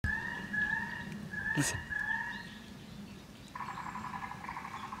Listen.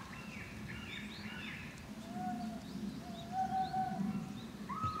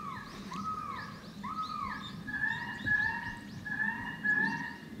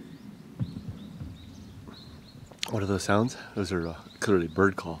 What are those sounds? Those are clearly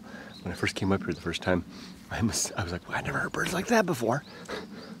bird call. When I first came up here the first time, I was like, well, I never heard birds like that before.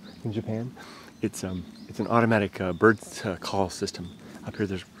 In Japan, it's an automatic bird call system. Up here,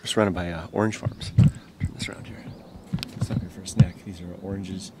 there's surrounded by orange farms. Turn this around here. Stop here for a snack. These are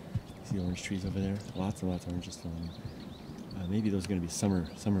oranges. See the orange trees over there? Lots and lots of oranges still in them. Maybe those are going to be summer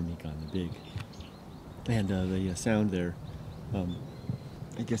mikan, the big. And the sound there,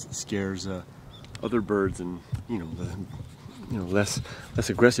 I guess it scares other birds and less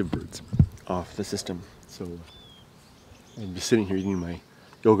aggressive birds off the system. So I'm just sitting here eating my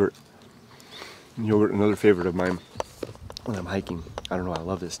yogurt. Yogurt, another favorite of mine when I'm hiking. I don't know, I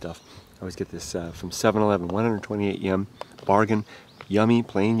love this stuff. I always get this from 7-Eleven, 128 yen, bargain, yummy,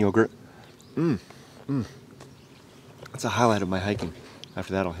 plain yogurt. That's a highlight of my hiking.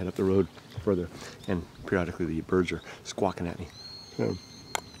 After that, I'll head up the road further, and periodically the birds are squawking at me. So,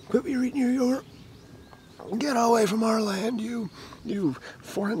 quit eating your yogurt. Get away from our land, you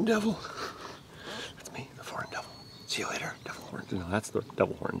foreign devil. That's me, the foreign devil. See you later, devil horns. No, that's the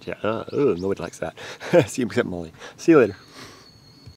devil horns, yeah. Nobody likes that. See you except Molly. See you later.